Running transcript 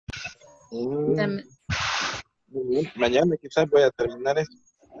Mm, Termi- muy bien. Mañana quizás voy a terminar eso.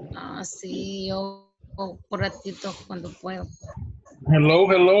 sí, yo por ratito cuando puedo. Hello,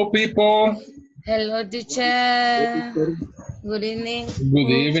 hello, people. Hello, teacher. Good evening. Good Good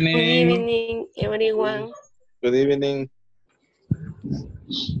evening. evening, everyone. Good evening.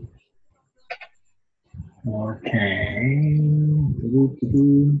 Okay.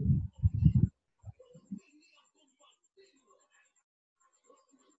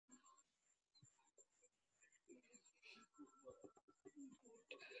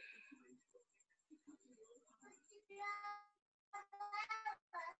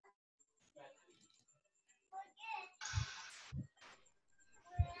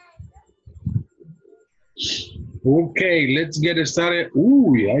 Okay, let's get started.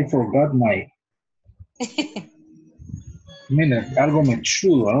 Ooh, I forgot my. Mira, algo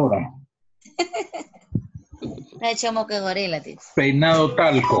mechudo ahora. Le echamos que gorila, teacher. Peinado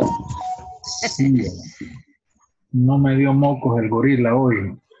talco. Sí, no me dio mocos el gorila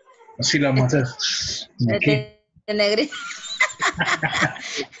hoy. Así la vamos a hacer. Aquí. Este negrito.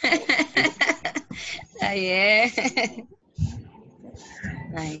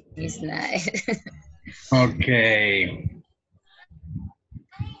 Nice, nice. Okay.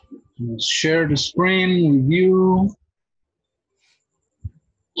 Let's share the screen with you.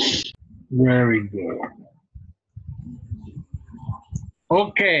 Very good.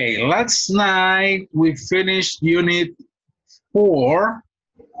 Okay, last night we finished Unit 4.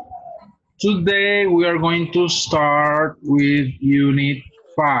 Today we are going to start with Unit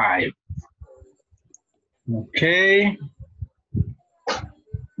 5. Okay.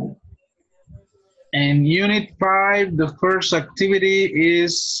 And Unit 5, the first activity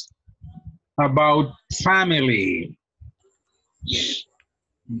is about family.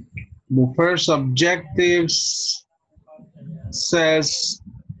 The first objective says,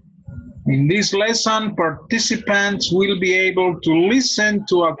 in this lesson, participants will be able to listen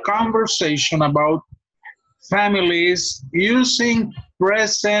to a conversation about families using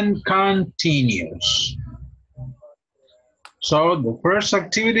present continuous. So the first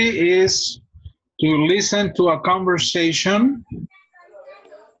activity is to listen to a conversation,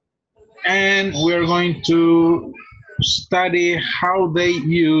 and we're going to study how they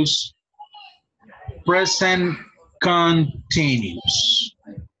use present continuous.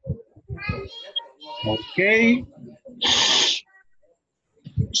 Okay,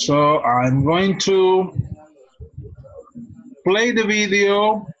 so I'm going to play the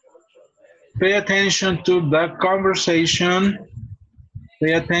video, pay attention to the conversation,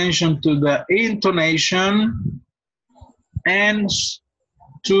 pay attention to the intonation, and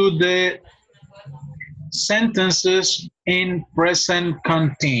to the sentences in present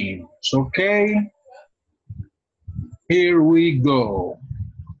continuous. Okay, here we go.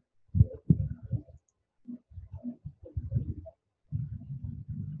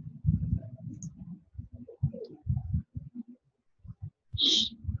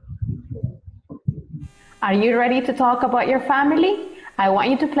 Are you ready to talk about your family? I want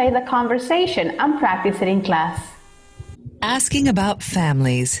you to play the conversation and practice it in class. Asking about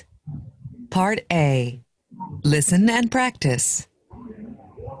families. Part A. Listen and practice.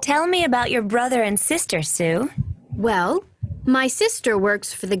 Tell me about your brother and sister, Sue. Well, my sister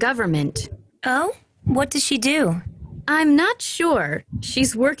works for the government. Oh? What does she do? I'm not sure.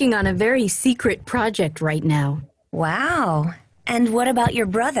 She's working on a very secret project right now. Wow. And what about your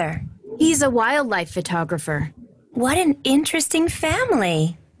brother? He's a wildlife photographer. What an interesting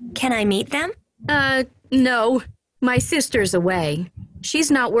family. Can I meet them? No. My sister's away.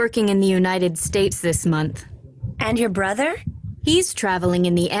 She's not working in the United States this month. And your brother? He's traveling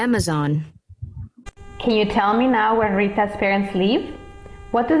in the Amazon. Can you tell me now when Rita's parents leave?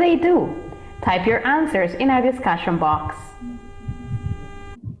 What do they do? Type your answers in our discussion box.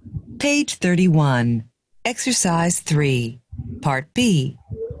 Page 31. Exercise 3. Part B.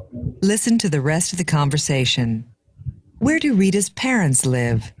 Listen to the rest of the conversation. Where do Rita's parents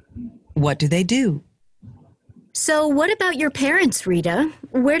live? What do they do? So what about your parents, Rita?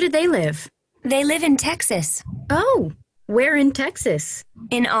 Where do they live? They live in Texas. Oh, where in Texas?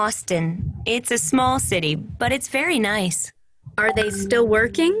 In Austin. It's a small city, but it's very nice. Are they still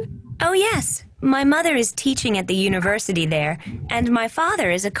working? Oh, yes. My mother is teaching at the university there, and my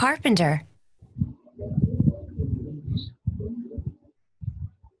father is a carpenter.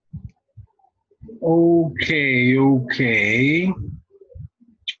 Okay.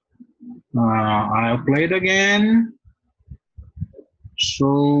 I'll play it again.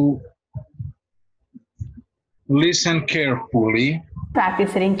 So listen carefully.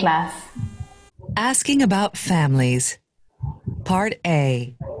 Practice it in class. Asking about families. Part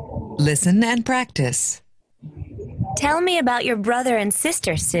A. Listen and practice. Tell me about your brother and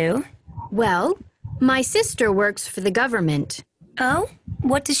sister, Sue. Well, my sister works for the government. Oh?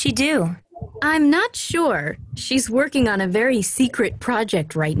 What does she do? I'm not sure. She's working on a very secret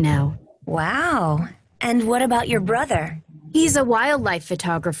project right now. Wow. And what about your brother? He's a wildlife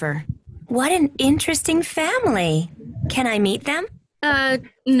photographer. What an interesting family. Can I meet them?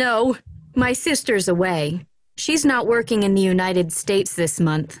 No. My sister's away. She's not working in the United States this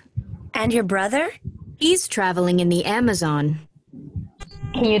month. And your brother? He's traveling in the Amazon.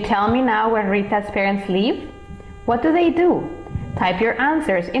 Can you tell me now when Rita's parents leave? What do they do? Type your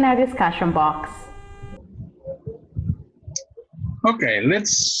answers in our discussion box. Okay,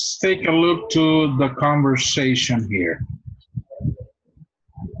 let's take a look to the conversation here.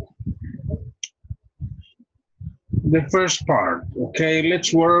 The first part, okay,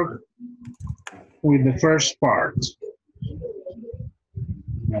 let's work with the first part.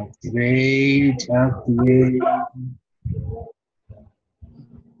 Activate.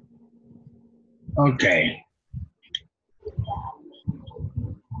 Okay.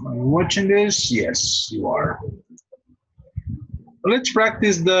 Are you watching this? Yes, you are. Let's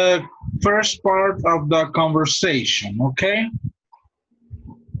practice the first part of the conversation, okay?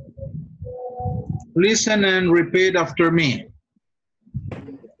 Listen and repeat after me.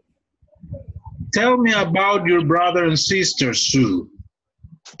 Tell me about your brother and sister, Sue.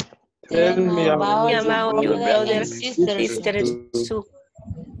 Tell me about your brother and sister, Sue.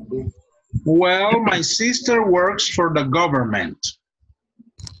 Well, my sister works for the government.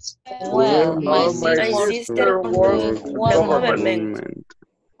 Well, my sister works for the government.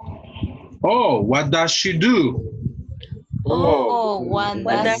 Oh, what does she do? Oh, what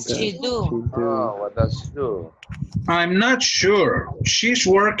does she do? what does she do? I'm not sure. She's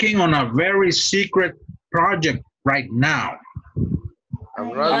working on a very secret project right now.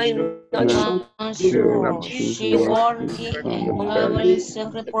 I'm not sure. She's working on a very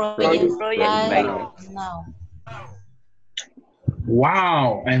secret project right now.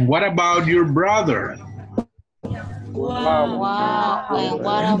 Wow, and what about your brother? Wow, and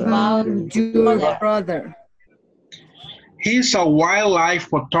what about your brother? He's a wildlife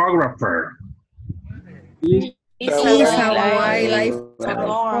photographer. He's a wildlife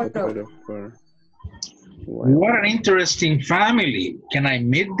photographer. What an interesting family. Can I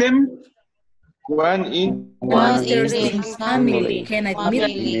meet them? One interesting family. Can I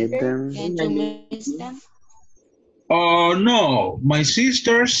meet them? Can you meet them? Oh, no, my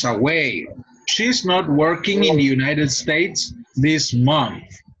sister's away. She's not working in the United States this month.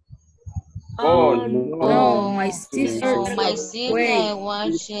 Oh, no, my sister was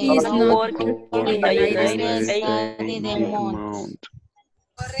she's not working in the United States this month.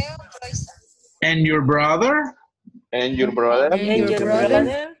 And your brother? And your brother? And your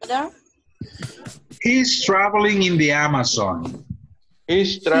brother? He's traveling in the Amazon.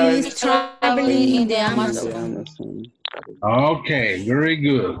 He's traveling in the Amazon. Okay, very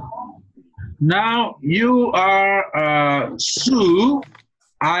good. Now you are Sue.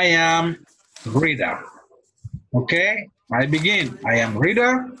 I am Rita. Okay, I begin. I am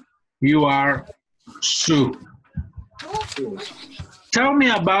Rita. You are Sue. Tell me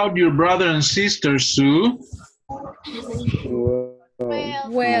about your brother and sister, Sue.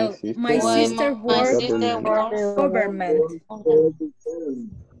 Well, my sister works in the government.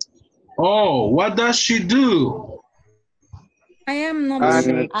 Oh, what does she do? I am not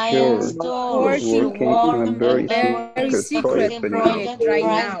sure. I am still working on a very secret project right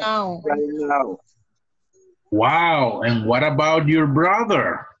now. Wow, and what about your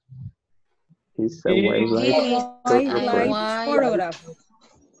brother? He's a wildlife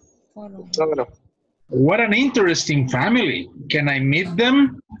photographer. What an interesting family. Can I meet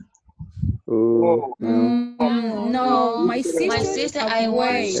them? No, my sister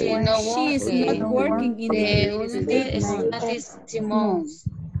away. She is not working in the United States.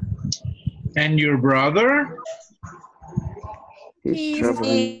 And your brother?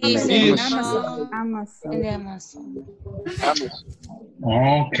 He's in Amazon.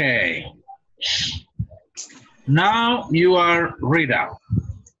 Okay. Now you are Rita.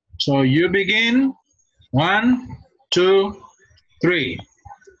 So you begin. 1, 2, 3.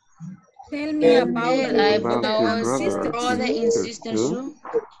 Tell me about our brother and sister Sue.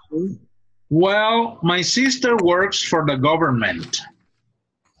 Well, my sister works for the government.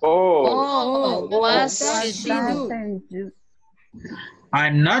 Oh, what does she do?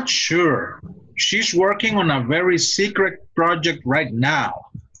 I'm not sure. She's working on a very secret project right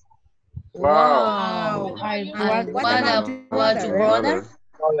now. Wow. And what about your brother?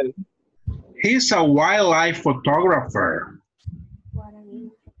 He's a wildlife photographer.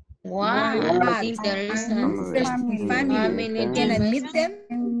 Wow, What? interesting. Interesting. Family Family. Family Can I members. meet them?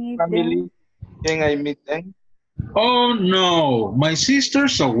 Family. Can I meet them? Oh no, my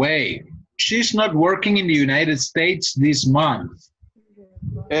sister's away. She's not working in the United States this month.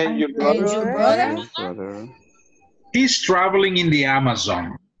 And your And brother? your brother? Your brother. He's traveling in the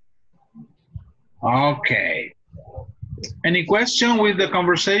Amazon. Okay. Any question with the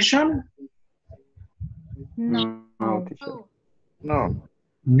conversation? No, teacher. No.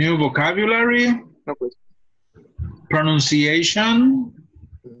 New vocabulary? No question. Pronunciation?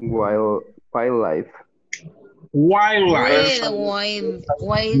 Wildlife. Wildlife. Wild,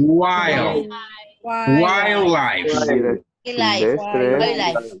 wild, Wild. Wildlife. Vida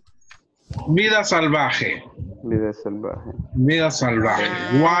silvestre. Vida salvaje. Vida salvaje. Vida salvaje.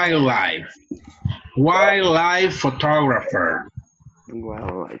 Wildlife. Wildlife photographer.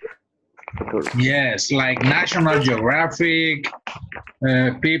 Wildlife. Yes, like National Geographic,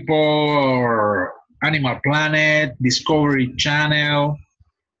 People or Animal Planet, Discovery Channel.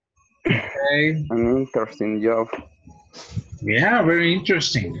 Okay. An interesting job. Yeah, very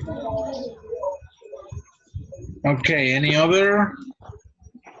interesting. Okay, any other?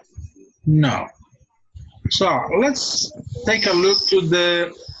 No. So let's take a look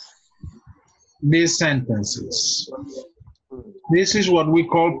to these sentences. This is what we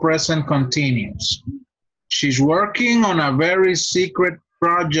call present continuous. She's working on a very secret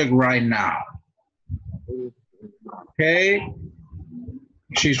project right now. Okay?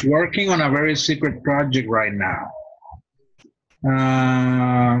 She's working on a very secret project right now.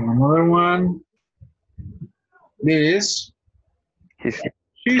 Another one. This.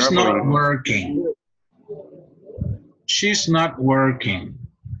 She's not working. She's not working.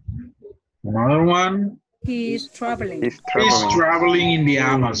 Another one. He's traveling. He's He's traveling in the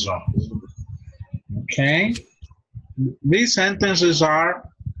Amazon. Okay. These sentences are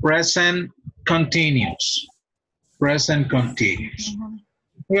present continuous. Present continuous.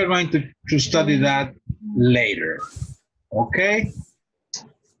 We're going to study that later. Okay.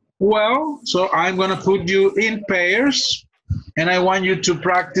 Well, so I'm going to put you in pairs and I want you to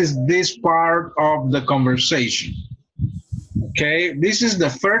practice this part of the conversation. Okay. This is the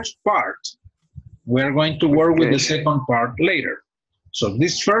first part. We're going to work with the second part later. So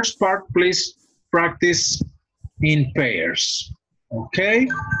this first part, please practice in pairs. Okay?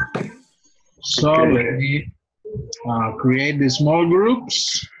 So let me create the small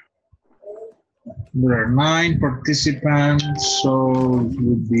groups. There are 9 participants, so it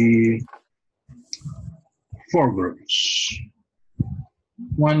would be 4 groups.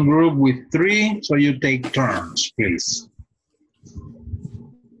 1 group with 3, so you take turns, please.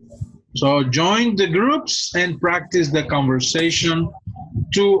 So join the groups and practice the conversation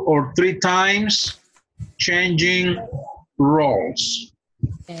 2 or 3 times, changing roles.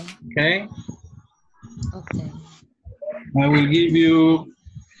 Okay? Okay. I will give you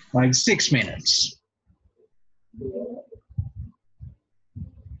like 6 minutes.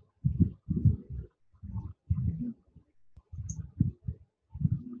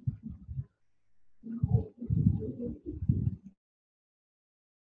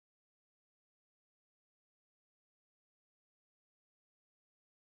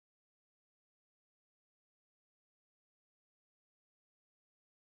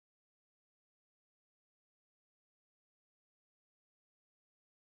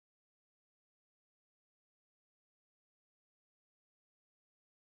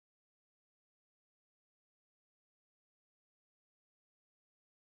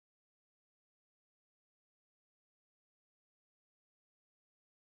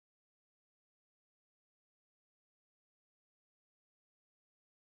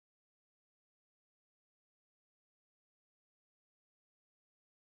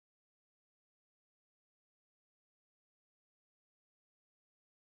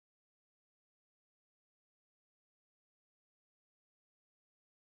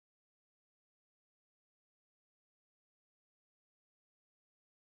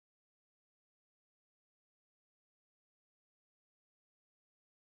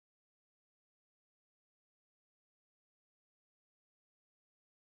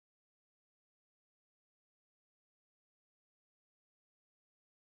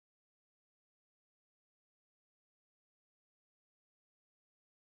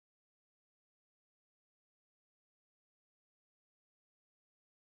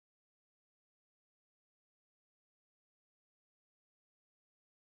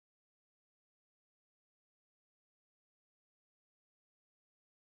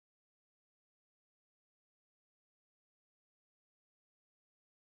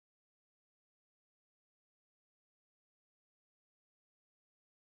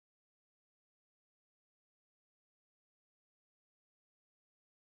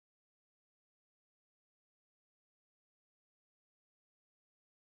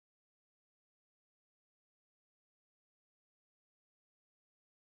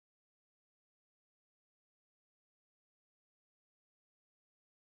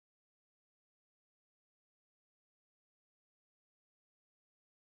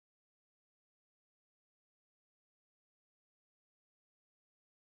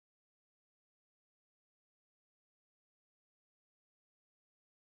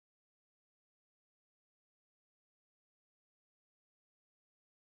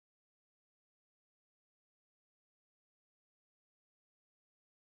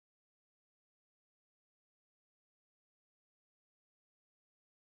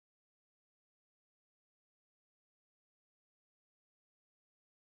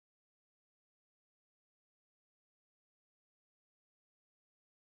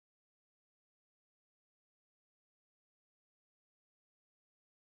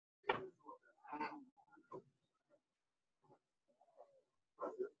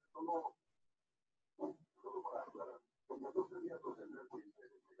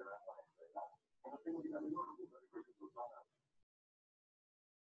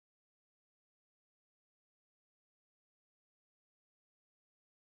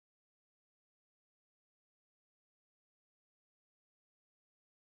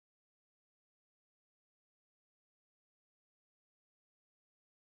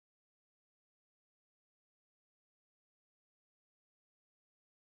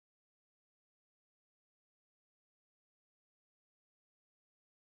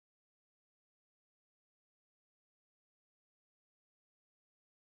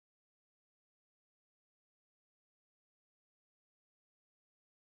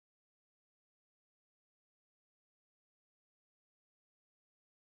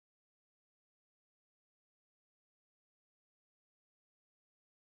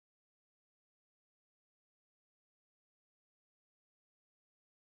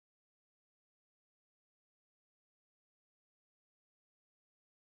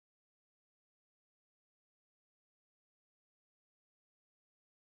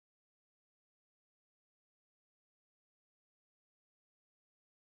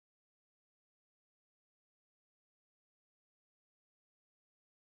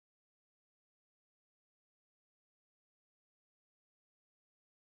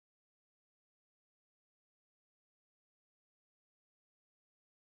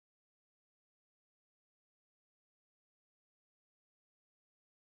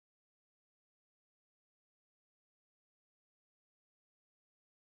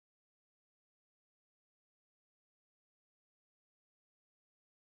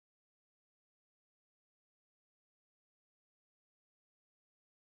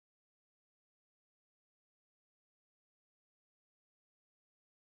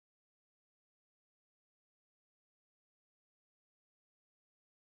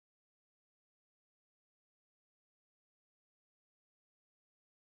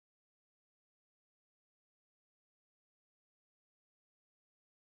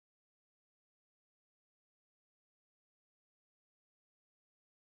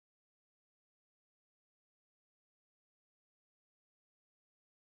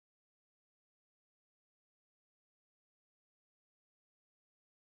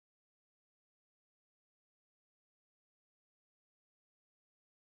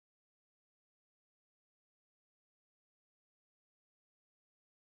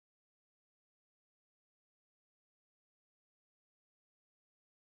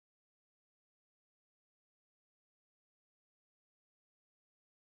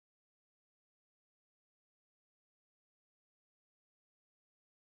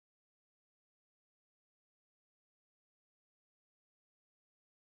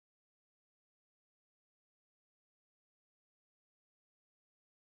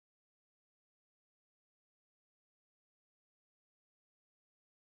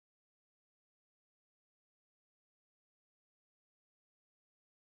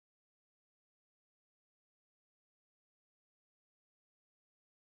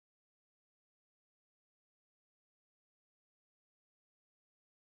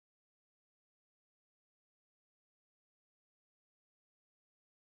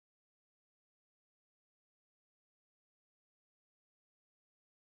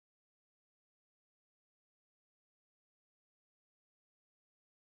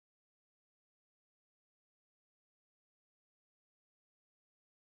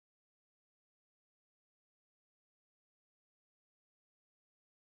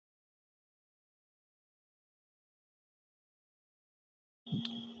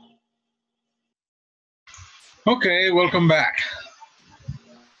 Okay, welcome back.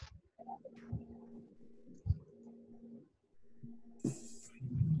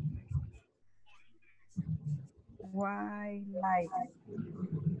 Wildlife.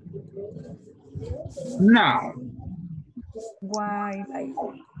 Now, Wildlife.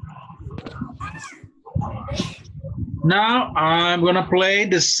 now I'm gonna play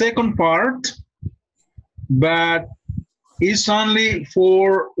the second part, but it's only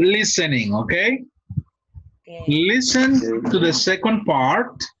for listening, okay? Listen to the second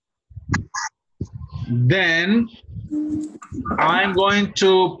part, then I'm going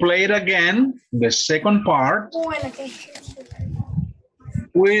to play it again, the second part,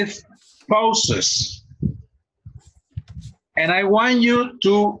 with pauses. And I want you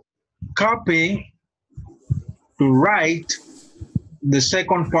to copy, to write the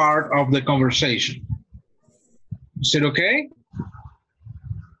second part of the conversation. Is it okay?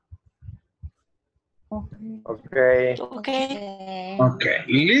 Okay. Okay,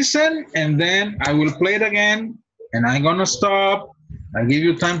 listen, and then I will play it again, and I'm gonna stop. I give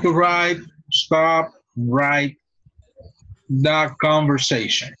you time to write, stop, write the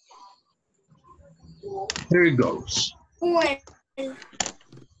conversation. Here it goes.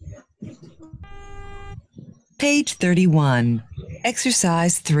 Page 31,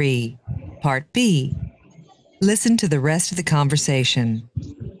 Exercise 3, Part B. Listen to the rest of the conversation.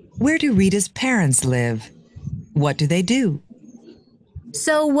 Where do Rita's parents live? What do they do?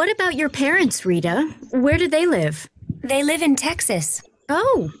 So what about your parents, Rita? Where do they live? They live in Texas.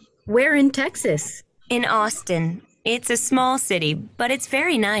 Oh, where in Texas? In Austin. It's a small city, but it's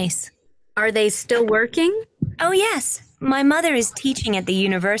very nice. Are they still working? Oh, yes. My mother is teaching at the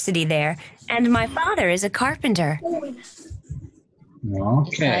university there, and my father is a carpenter.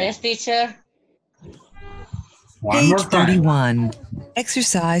 Okay. Yes, teacher. One more Page time. 31,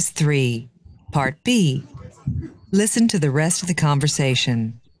 Exercise 3, Part B. Listen to the rest of the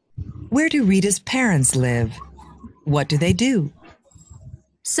conversation. Where do Rita's parents live? What do they do?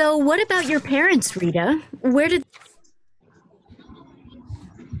 So what about your parents, Rita? Where did...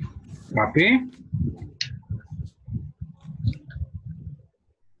 Copy.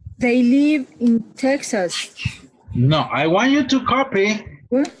 They live in Texas. No, I want you to copy.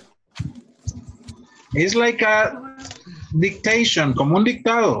 What? It's like a dictation, como un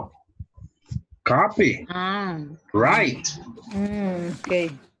dictado. Copy. Right.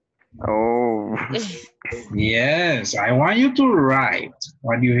 Okay. Oh, Yes, I want you to write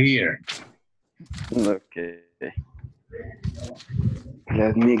what you hear. okay.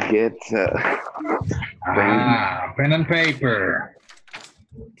 Let me get Pen and paper.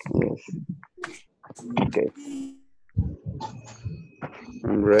 yes. Okay.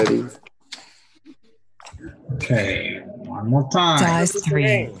 I'm ready. Okay, one more time. Exercise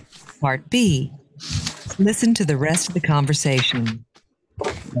 3, Part B. Listen to the rest of the conversation.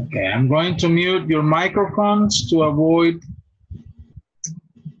 Okay, I'm going to mute your microphones to avoid.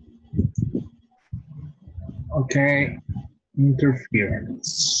 Okay,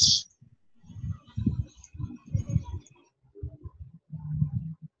 interference.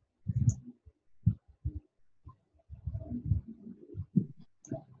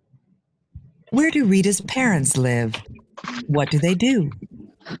 Where do Rita's parents live? What do they do?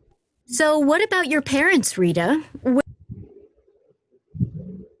 So what about your parents, Rita?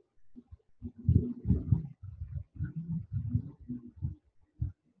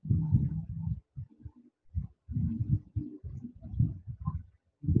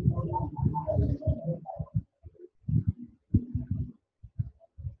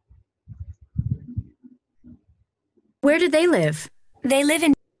 Where do they live? They live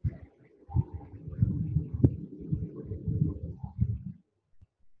in...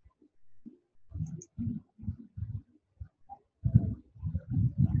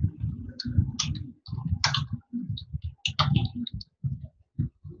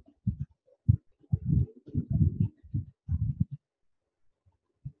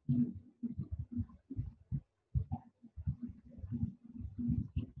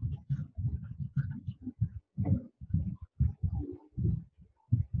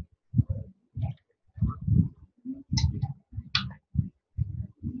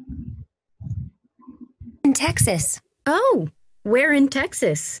 in Texas. Oh, where in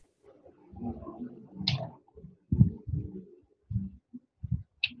Texas?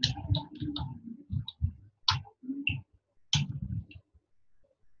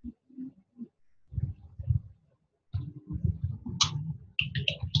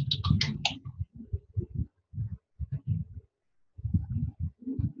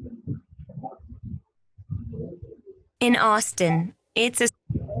 In Austin. It's a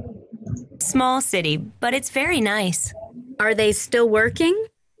small city, but it's very nice. Are they still working?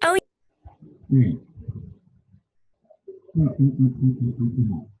 Oh,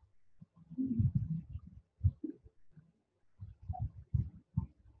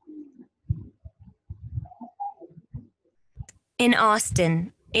 in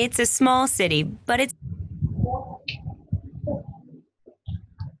Austin. It's a small city, but it's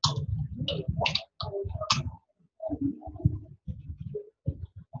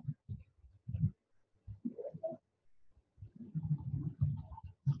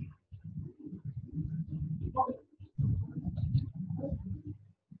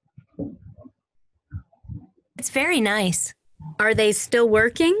very nice. Are they still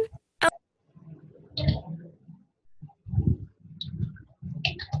working?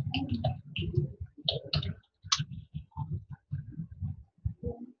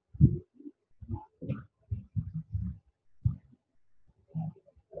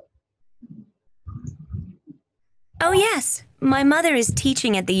 Oh, yes. My mother is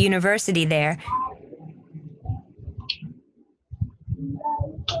teaching at the university there.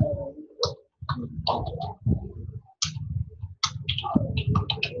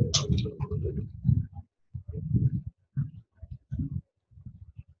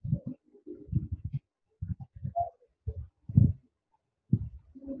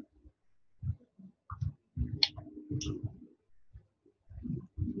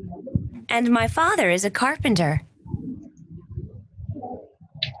 And my father is a carpenter.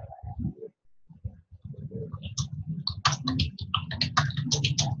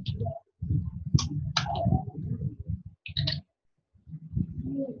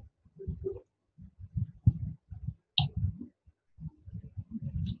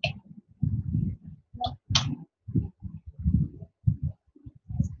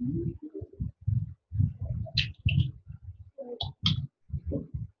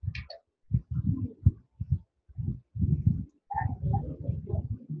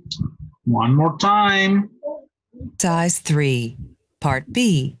 One more time. Size 3, Part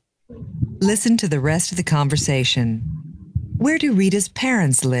B. Listen to the rest of the conversation. Where do Rita's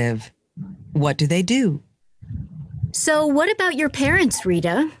parents live? What do they do? So what about your parents,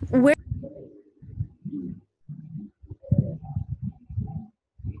 Rita? Where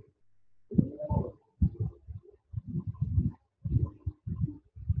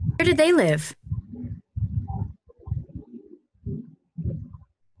do they live?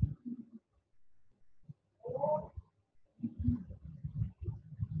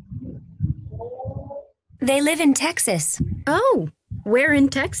 They live in Texas. Oh, where in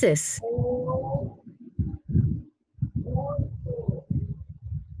Texas?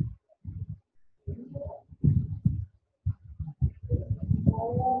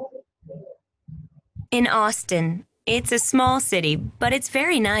 In Austin. It's a small city, but it's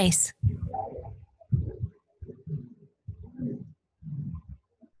very nice.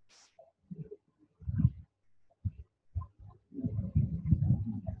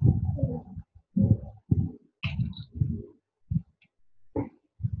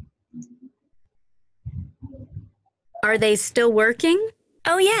 Are they still working?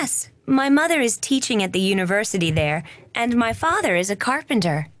 Oh, yes. My mother is teaching at the university there, and my father is a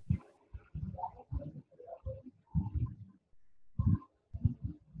carpenter.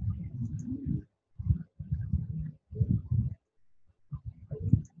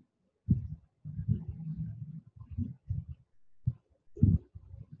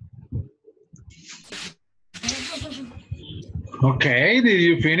 Okay, did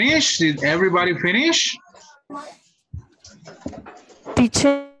you finish? Did everybody finish?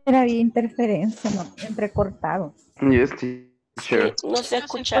 Teacher, había interferencia, ¿no? Entrecortado. Yes, teacher. No se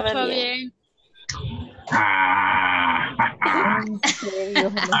escuchaba bien. En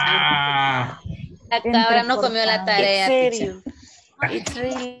serio, La cabra no comió la tarea. En serio. It's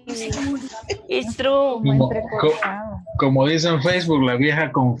really, it's true. Como dice en Facebook, la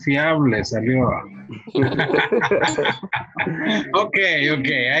vieja confiable salió. Okay,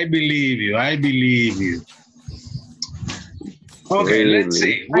 I believe you. Okay, let's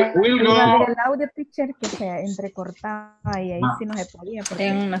see. We'll go. El audio, teacher, que se entrecortaba y ahí sí no se podía.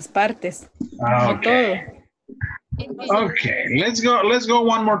 En unas partes. Okay. Okay, let's go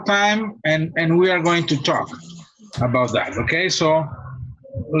one more time and we are going to talk about that. Okay, so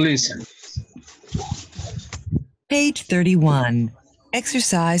listen. Page 31,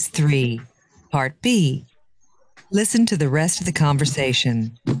 Exercise 3, Part B. Listen to the rest of the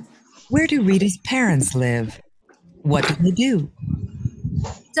conversation. Where do Rita's parents live? What do they do?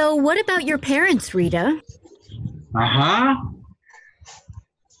 So what about your parents, Rita?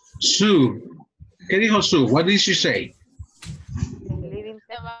 Sue. ¿Qué dijo Sue? What did she say?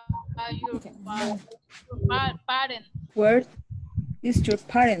 Where is your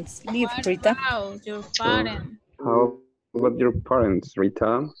parents live, Rita? Your parents. How about your parents,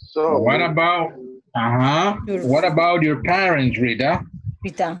 Rita? So what about what about your parents, Rita?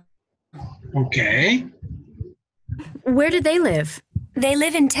 Rita. Okay. Where do they live? They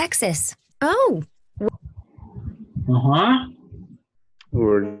live in Texas. Oh.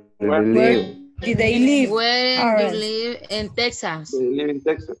 Where do they live? Do they live? Where do you live in Texas? They live in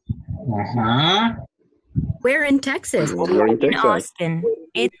Texas. Where in Texas? Where in In Texas? Austin.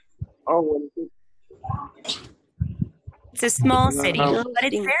 It's a small city, but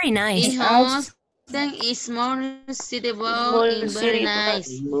it's very nice. In Austin is more suitable and very nice.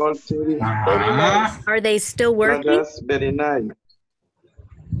 Small city. Are they still working? That's very nice.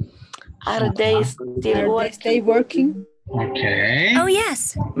 Are they still working? Okay. Oh,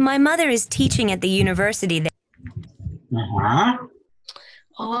 yes. My mother is teaching at the university there.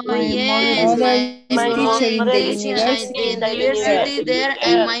 Oh, My yes, mother my is brother teacher in the is teaching at the university there,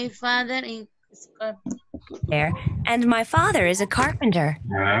 and my father is there, and my father is a carpenter.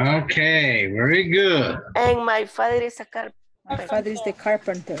 Okay, very good. And my father is a carpenter. My father is the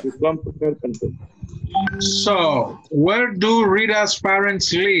carpenter. So, where do Rita's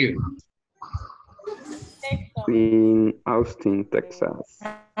parents live? In Austin, Texas.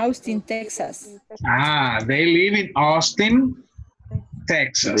 Austin, Texas. Ah, they live in Austin, They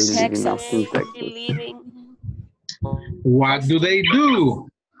Texas. live in Austin, They Texas. living. What do they do?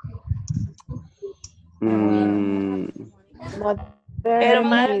 Mm, Her My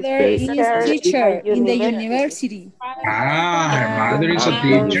mother mother is is teacher teacher in the university. university. Ah, her mother is a at the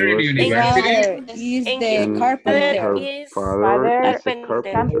teacher at the university. university. Father is And the his And carpenter. father her is father is a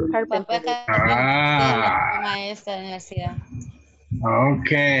carpenter. carpenter. papá es Ah, maestra de la universidad.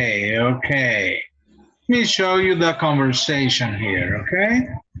 okay, okay. Let me show you the conversation here, okay?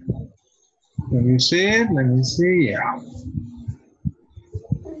 Let me see it, let me see, yeah.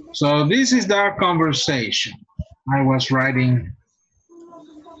 So this is the conversation. I was writing,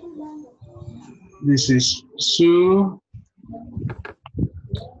 this is Sue.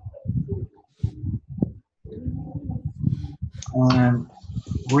 And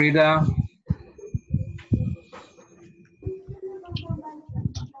Rita.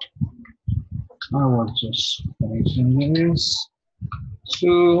 I was just finishing this.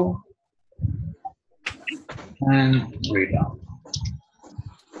 Sue and Rita.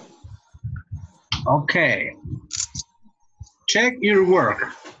 Okay. Check your work.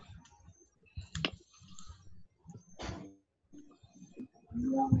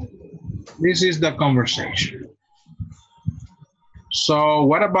 This is the conversation. So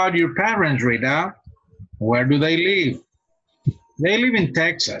what about your parents, Rita? Where do they live? They live in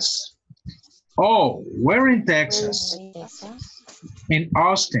Texas. Oh, where in Texas? In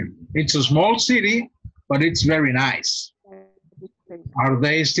Austin. It's a small city, but it's very nice. Are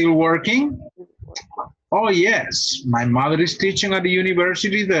they still working? Oh, yes. My mother is teaching at the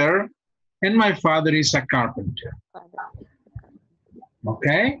university there, and my father is a carpenter.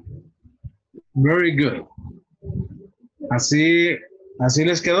 Okay? Very good. ¿Así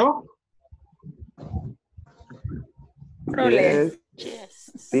les quedó? Yes,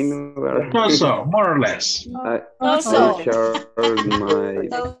 Yes. similar. Also, more or less. I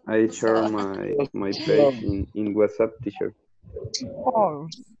share my page in WhatsApp, teacher. Paul.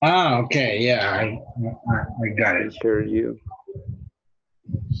 Ah, okay, yeah, I got I it. share you.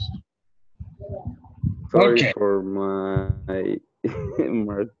 Sorry Okay. for my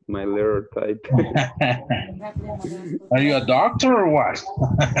my letter type. Are you a doctor or what?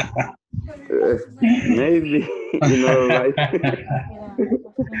 Maybe, you know, right?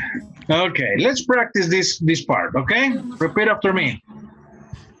 Okay, let's practice this part, okay? Repeat after me.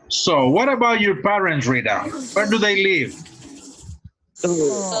 So, what about your parents, Rita? Where do they live?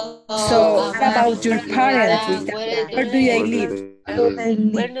 So, what about your parents, Rita? Where do they live?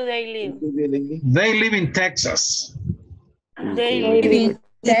 Where do they live? They live in Texas. They Live live in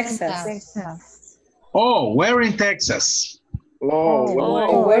Texas. Texas. Oh, where in Texas?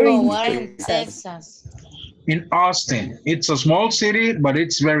 Oh, Where in in Texas? Texas. In Austin. It's a small city, but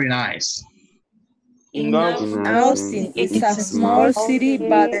it's very nice. in Austin. It's a small city,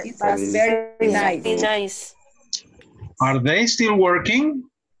 but it's very nice. nice. Are they still working?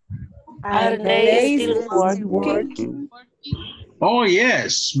 Are they still working? Oh,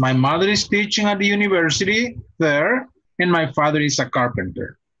 yes. My mother is teaching at the university there, and my father is a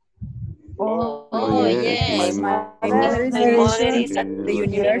carpenter. Oh, yes. My My mother is mother is teaching at at the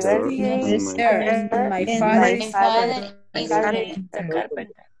university there, and my father My is father is a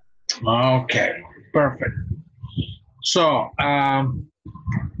carpenter. Okay, perfect. So,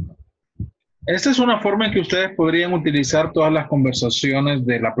 esta es una forma en que ustedes podrían utilizar todas las conversaciones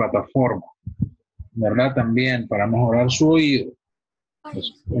de la plataforma, ¿verdad? También para mejorar su oído.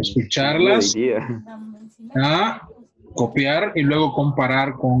 Escucharlas, copiar y luego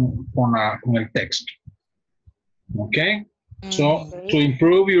comparar con el texto. Okay? So, to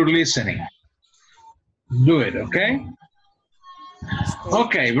improve your listening, do it, okay?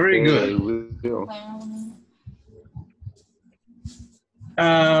 Okay, very good.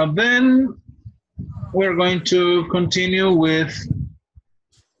 Then we're going to continue with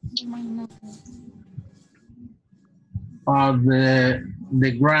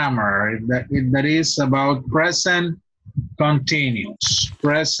the grammar that is about present continuous.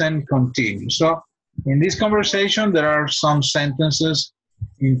 Present continuous. So in this conversation, there are some sentences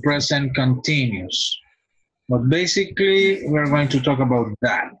in present continuous. But basically, we're going to talk about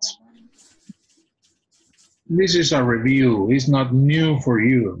that. This is a review. It's not new for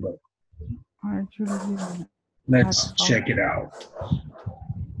you, but let's check it out.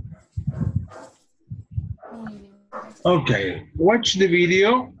 Okay, watch the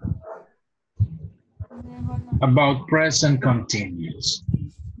video about present continuous.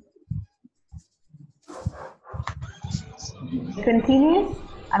 Continuous?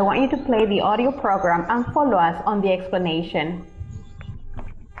 I want you to play the audio program and follow us on the explanation.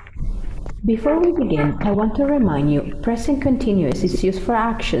 Before we begin, I want to remind you, present continuous is used for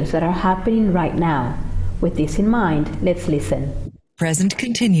actions that are happening right now. With this in mind, let's listen. Present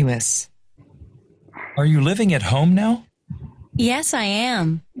continuous. Are you living at home now? Yes, I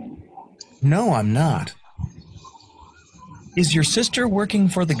am. No, I'm not. Is your sister working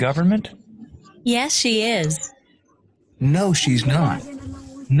for the government? Yes, she is. No, she's not.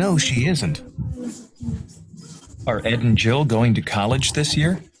 No, she isn't. Are Ed and Jill going to college this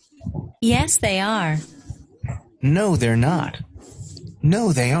year? Yes, they are. No, they're not.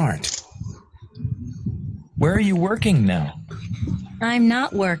 No, they aren't. Where are you working now? I'm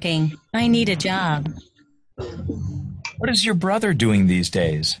not working. I need a job. What is your brother doing these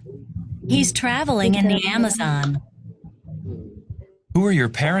days? He's traveling in the Amazon. Who are your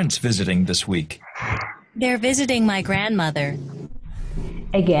parents visiting this week? They're visiting my grandmother.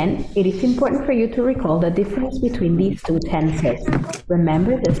 Again, it is important for you to recall the difference between these two tenses.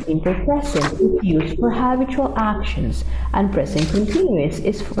 Remember, the simple present is used for habitual actions, and present continuous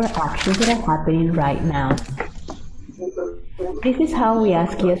is for actions that are happening right now. This is how we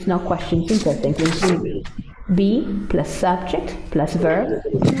ask yes/no questions in present continuous. Be plus subject plus verb,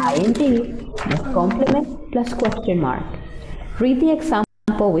 ing plus complement plus question mark. Read the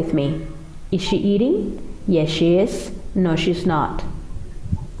example with me. Is she eating? Yes, she is. No, she's not.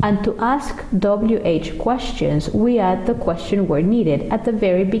 And to ask WH questions, we add the question word needed at the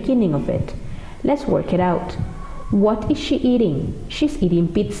very beginning of it. Let's work it out. What is she eating? She's eating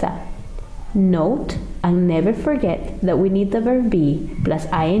pizza. Note and never forget that we need the verb be plus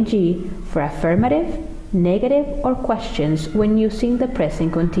ing for affirmative, negative, or questions when using the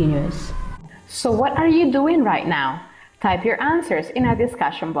present continuous. So what are you doing right now? Type your answers in a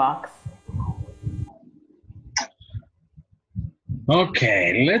discussion box.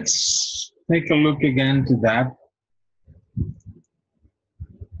 Okay, let's take a look again to that.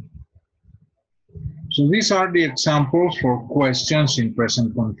 So these are the examples for questions in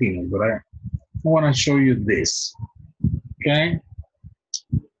present continuous, but I want to show you this, okay?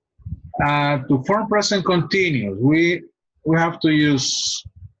 To form present continuous, we have to use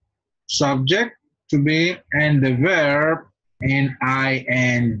subject to be and the verb in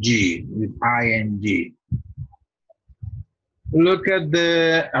ing, with ing. Look at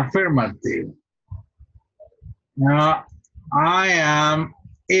the affirmative. Now, I am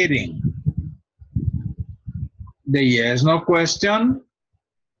eating. The yes/no question.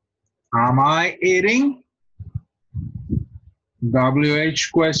 Am I eating?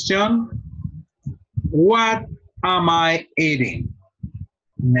 WH question. What am I eating?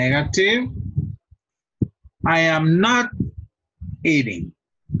 Negative. I am not eating.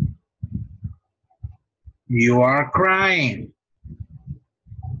 You are crying.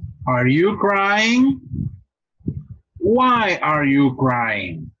 Are you crying? Why are you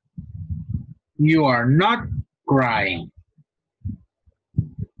crying? You are not crying.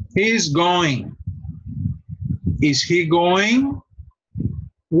 He is going. Is he going?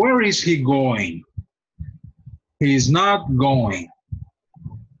 Where is he going? He is not going.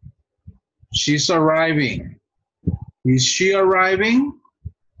 She's arriving. Is she arriving?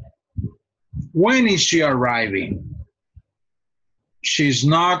 When is she arriving? She's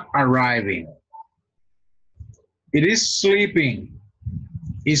not arriving. It is sleeping.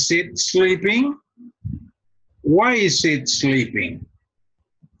 Is it sleeping? Why is it sleeping?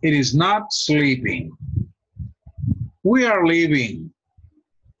 It is not sleeping. We are leaving.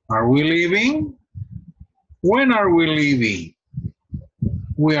 Are we leaving? When are we leaving?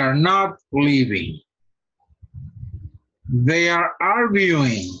 We are not leaving. They are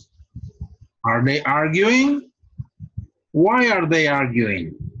arguing. Are they arguing? Why are they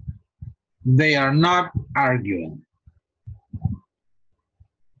arguing? They are not arguing.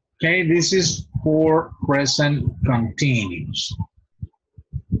 Okay, this is for present continuous.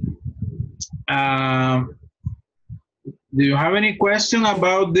 Do you have any question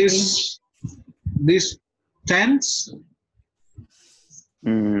about this tense?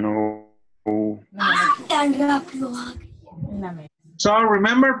 No. So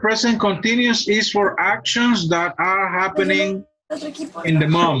remember, present continuous is for actions that are happening in the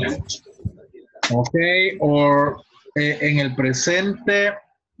moment. Okay, or en el presente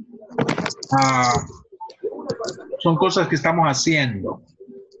Son cosas que estamos haciendo.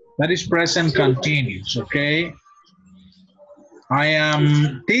 That is present continuous, okay? I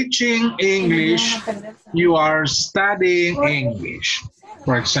am teaching English. You are studying English,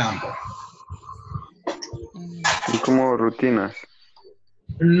 for example. Y como rutinas.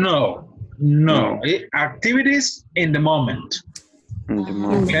 No. Activities in the moment. In the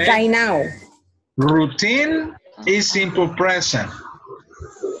moment. Okay? Right now. Routine is simple present.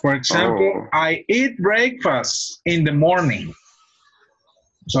 For example, I eat breakfast in the morning.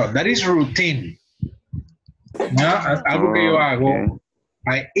 So that is routine. ¿No? Algo que yo hago.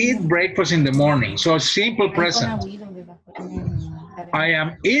 I eat breakfast in the morning. So simple present. I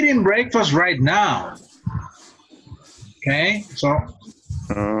am eating breakfast right now. Okay, so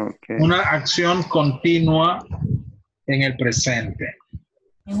una acción continua en el presente.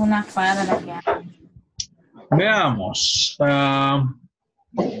 Es una fada la que hago. Veamos.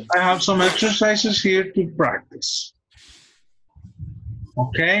 I have some exercises here to practice.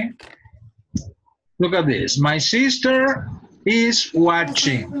 Okay. Look at this. My sister is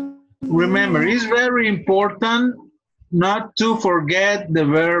watching. Remember, it's very important not to forget the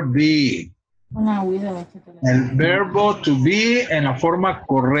verb be. El verbo to be en la forma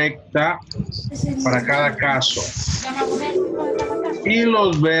correcta para cada caso. Y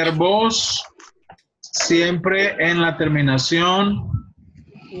los verbos siempre en la terminación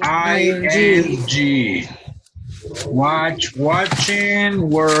ing. Watch, watching,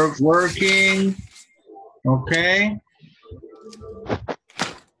 work, working. Okay.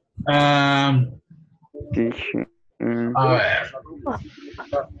 A ver.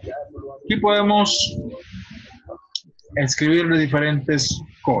 Aquí podemos escribir diferentes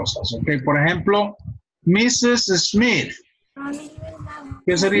cosas. Okay. Por ejemplo, Mrs. Smith.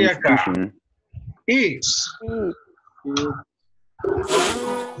 ¿Qué sería acá? Is.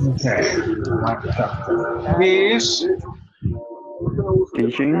 Okay. Is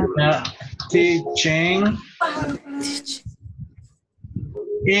teaching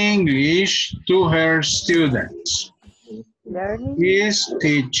English to her students. Is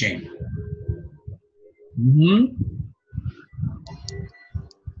teaching.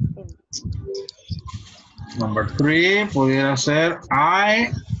 Number 3 pudiera ser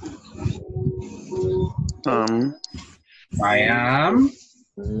I am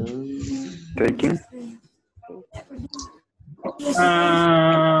taking.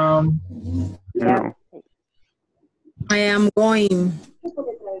 No. I am going.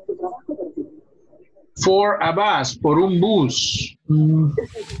 For a bus, por un bus.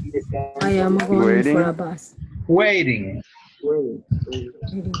 I am going Waiting. for a bus. Waiting.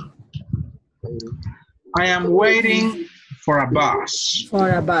 I am waiting for a bus. For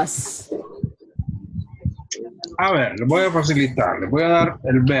a bus. A ver, les voy a facilitar. Les voy a dar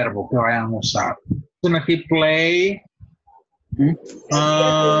el verbo que vayan a usar. Son aquí play.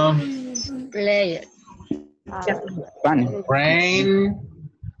 Play. Rain.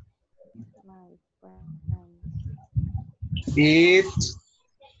 Eat.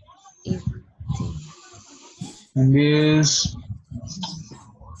 And this.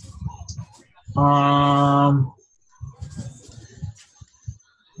 Vamos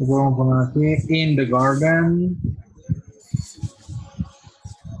a poner aquí in the garden.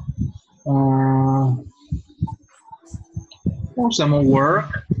 Some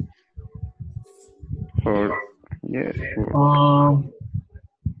work. Yes.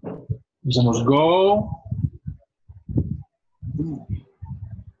 Usamos go.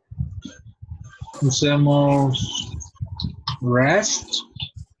 Usamos rest.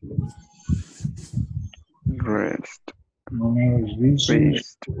 Rest. This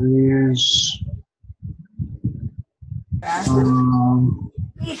is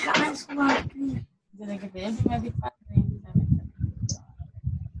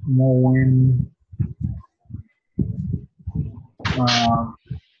mowing.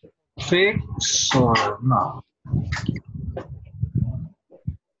 Fix or no.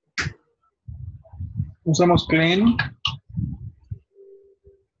 Usamos clean.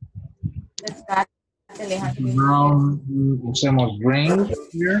 Brown, usamos bring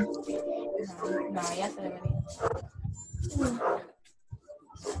here.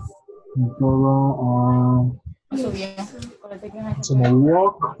 Todo, usamos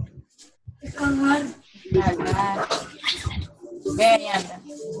walk.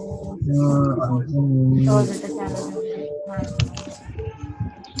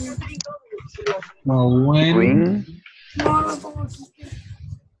 When.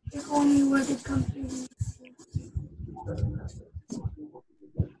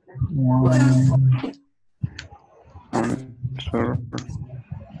 Answer.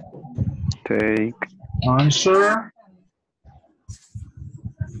 Take. Answer.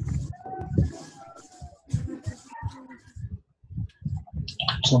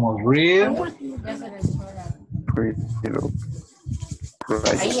 Someone read.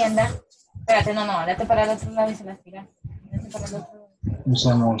 Ahí anda. Espérate, no, date para el otro lado y se las tira. Date para el otro lado.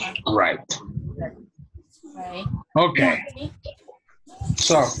 Usamos right. Ahí. Okay.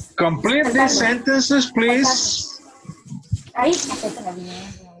 So, complete these sentences, please, Ahí.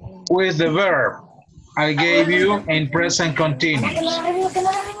 with the verb I gave you in present Que no continuous. la revivo, que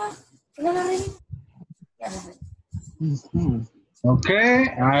no la revivo. Que no la revivo. Ya, Okay,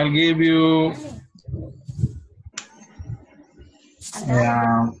 I'll give you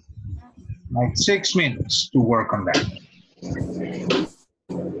like 6 minutes to work on that.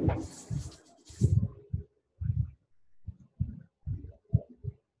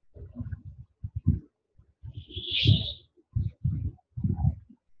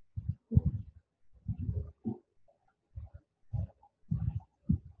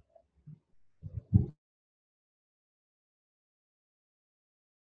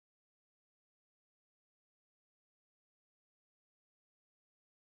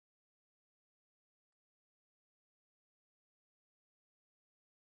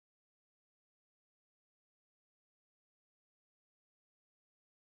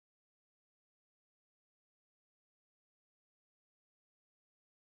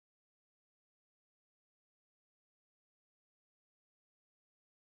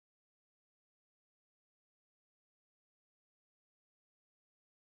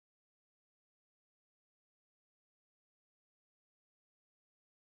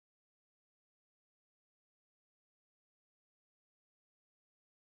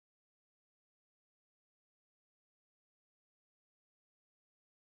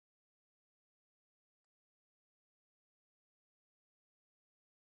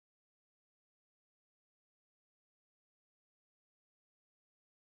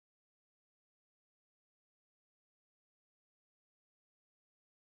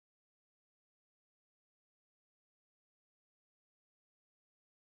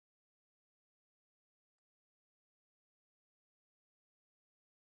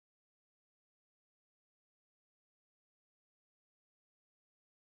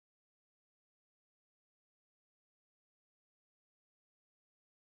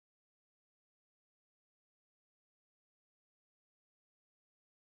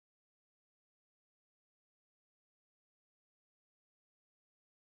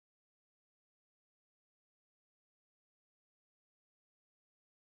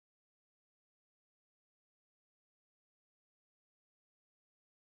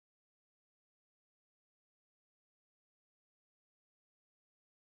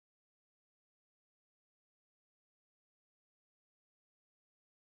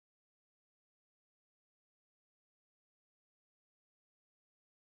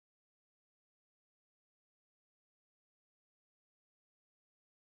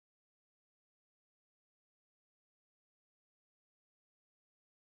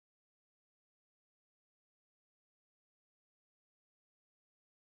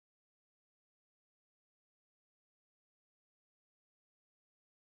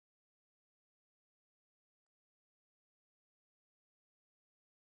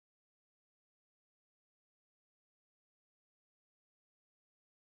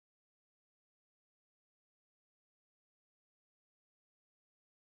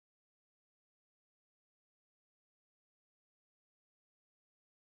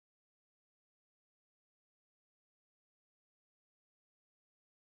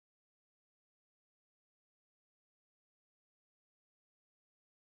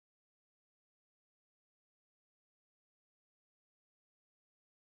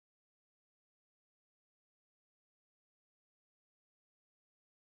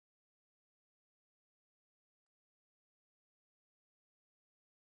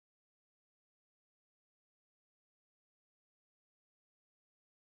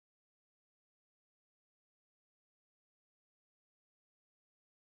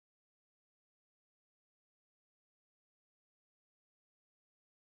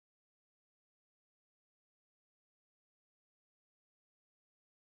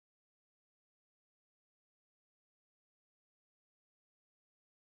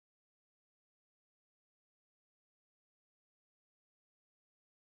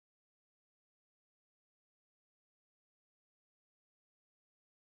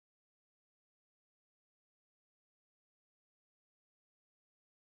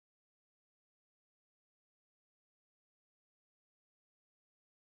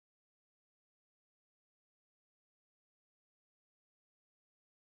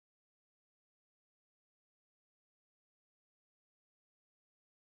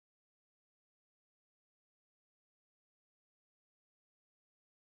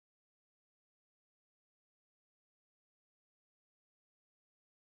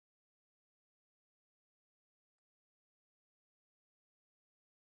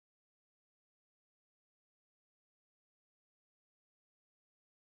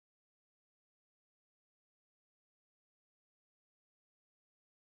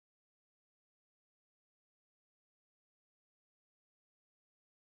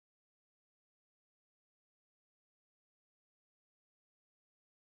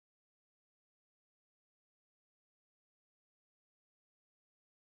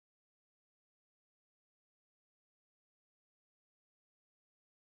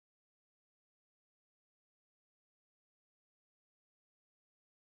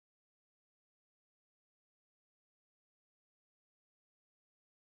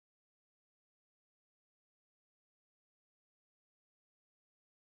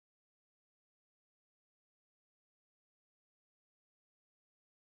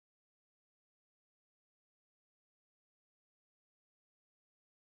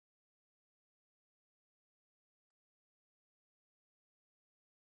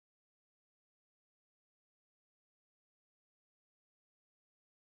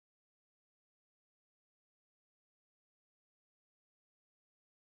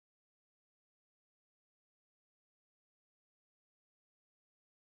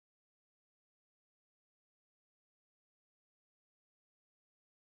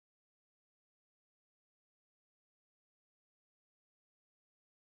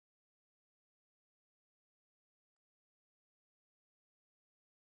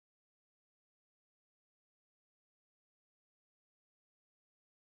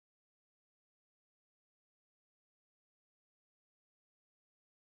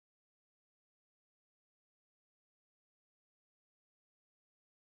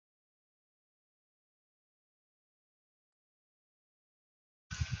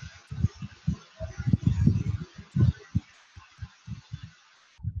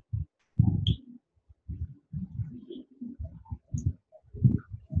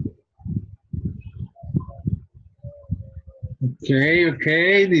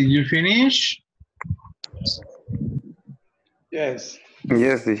 Okay. Did you finish? Yes.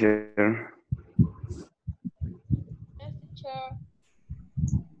 Yes, teacher.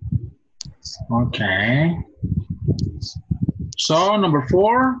 Okay. So, number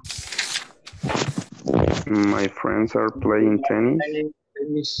 4. My friends are playing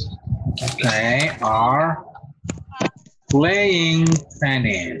tennis. Okay, are playing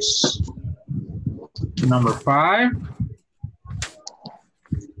tennis. Number 5.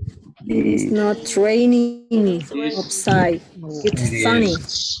 It's not raining outside. It's sunny.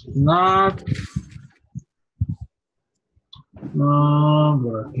 It's not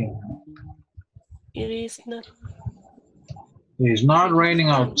working. It's not raining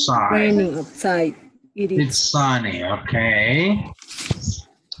outside. Raining outside. It's sunny, okay.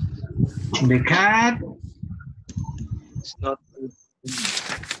 The cat. It's not.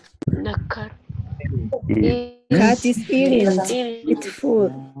 The cat Cat is eating its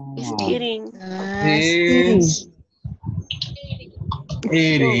food. is eating. Is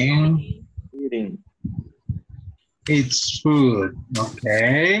eating its food,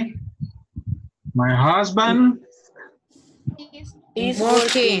 okay. My husband Is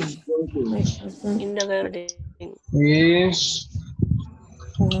working. In the garden. is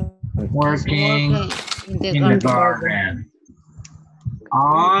working in the garden.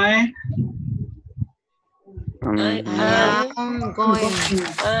 I am going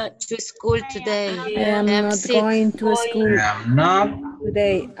to school today. I am not going to school am not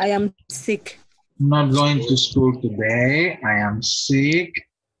today. I am sick. not going to school today. I am sick.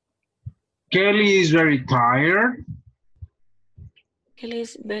 Kelly is very tired. Kelly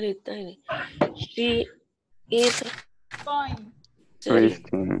is very tiny. She is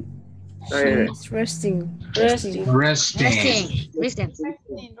Resting. She's resting. Resting.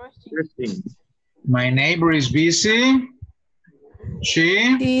 My neighbor is busy.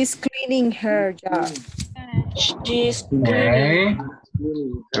 She is cleaning her jar. She's okay.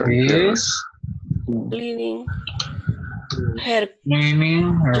 Is cleaning her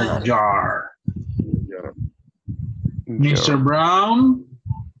jar. Mr. Brown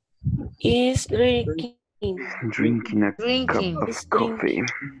is drinking a cup of coffee.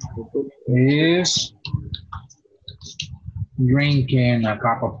 Is drinking a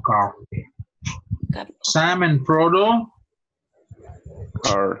cup of coffee. Sam and Frodo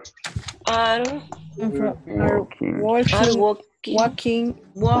Are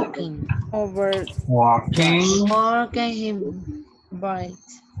walking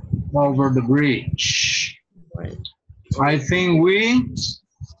over the bridge. I think we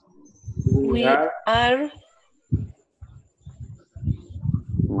are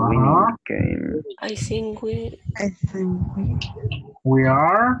winning the game. I think we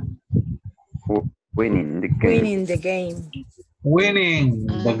are Winning the game. winning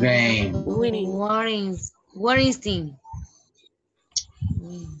the game. What is team?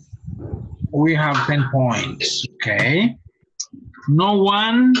 We have 10 points, okay? No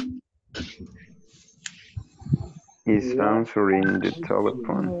one is answering the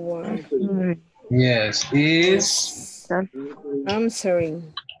telephone. Yes, is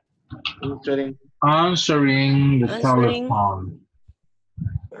answering the telephone.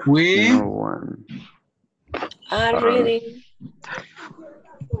 We no one are reading.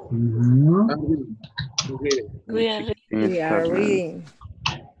 We are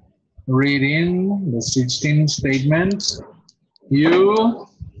reading the 16 statements. You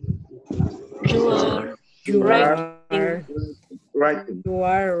are writing. You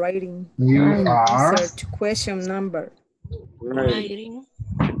are writing. You are answer to question number. Writing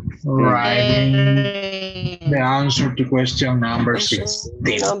the answer to question number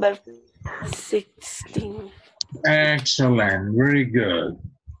 16. Number 16. Excellent. Very good.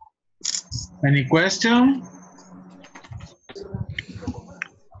 Any question?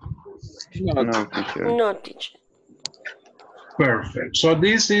 No, teacher. No, teacher. Perfect. So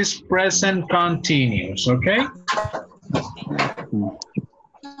this is present continuous, okay?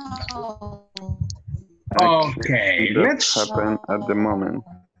 Okay, let's happen at the moment.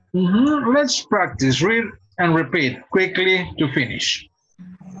 Let's practice, read and repeat quickly to finish.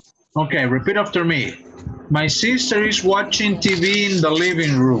 Okay, repeat after me. My sister is watching TV in the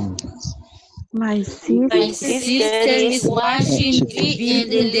living room. My sister is watching TV in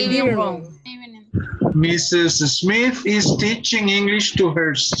the living room. Mrs. Smith is teaching English to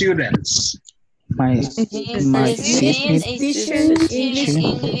her students. My sister is teaching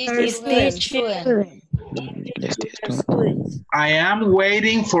English to students. I am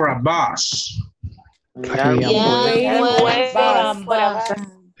waiting for a bus.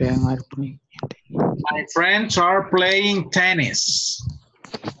 My friends are playing tennis.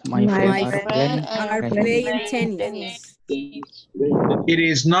 My My friends are playing tennis. It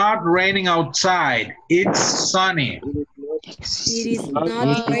is not raining outside. It's sunny. It is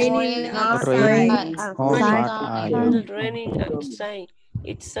not raining raining outside. outside. Not raining outside.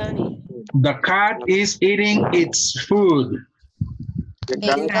 It's sunny. The cat is eating its food.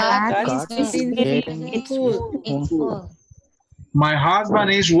 The cat is Eating Eating its food. eating food. My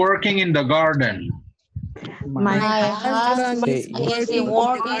husband is working in the garden. My husband Is is working in the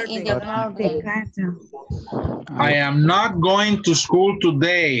working in the garden. garden. I am not going to school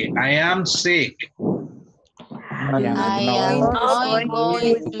today. I am sick. I am I not am not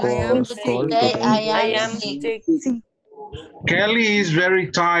going to go school school today. today. I I am am sick. sick. Kelly is very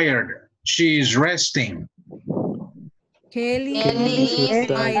tired. She is resting. Kelly Kelly is is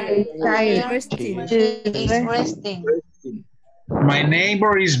tired. tired. Resting. She is resting. My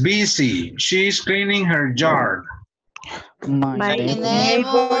neighbor is busy. She is cleaning her yard. My My neighbor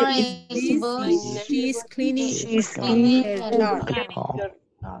neighbor Is is busy. busy. She is cleaning She is yard. cleaning her her yard. yard.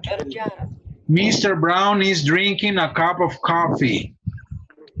 Her job. Mr. Brown is drinking a cup of coffee.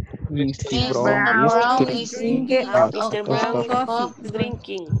 Mr. Mr. Brown is Brown drinking is drinking a a Mr. cup of cup Brown of coffee. coffee. is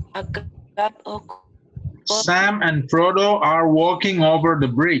drinking a cup of coffee. Sam and Frodo are walking over the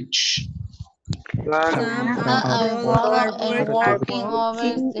bridge. Sam and Frodo are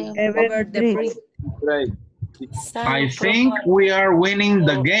Walking over the bridge. I Sam think we are winning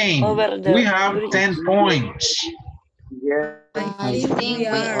the game. over the We have bridge. 10 points. I think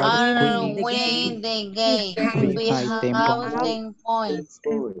we are winning the game. winning the game. We have 10 points.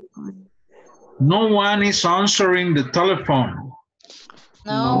 No one is answering the telephone.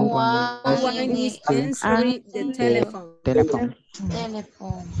 No No one No one one is is answering the telephone. telephone.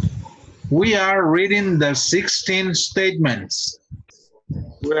 telephone. We are reading the 16 statements.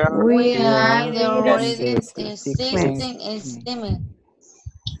 We are reading the 16 16 statement.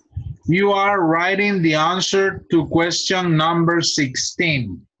 You are writing the answer to question number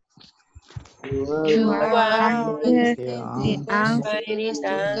 16. You are reading the Writing question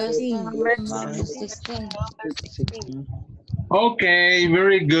the number 16. 16. Okay,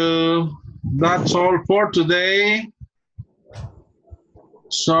 very good. That's all for today.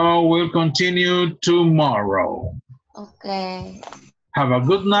 So we'll continue tomorrow. Okay. Have a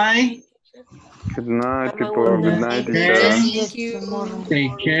good night. Good night, Have a people. Good night, teacher. Thank you.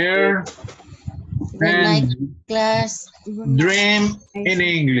 Take care Good night, and class. dream in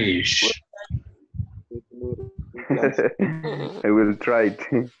English. I will try it.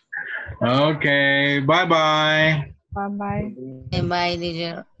 Okay, bye-bye. Bye-bye. Bye,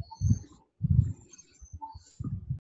 teacher.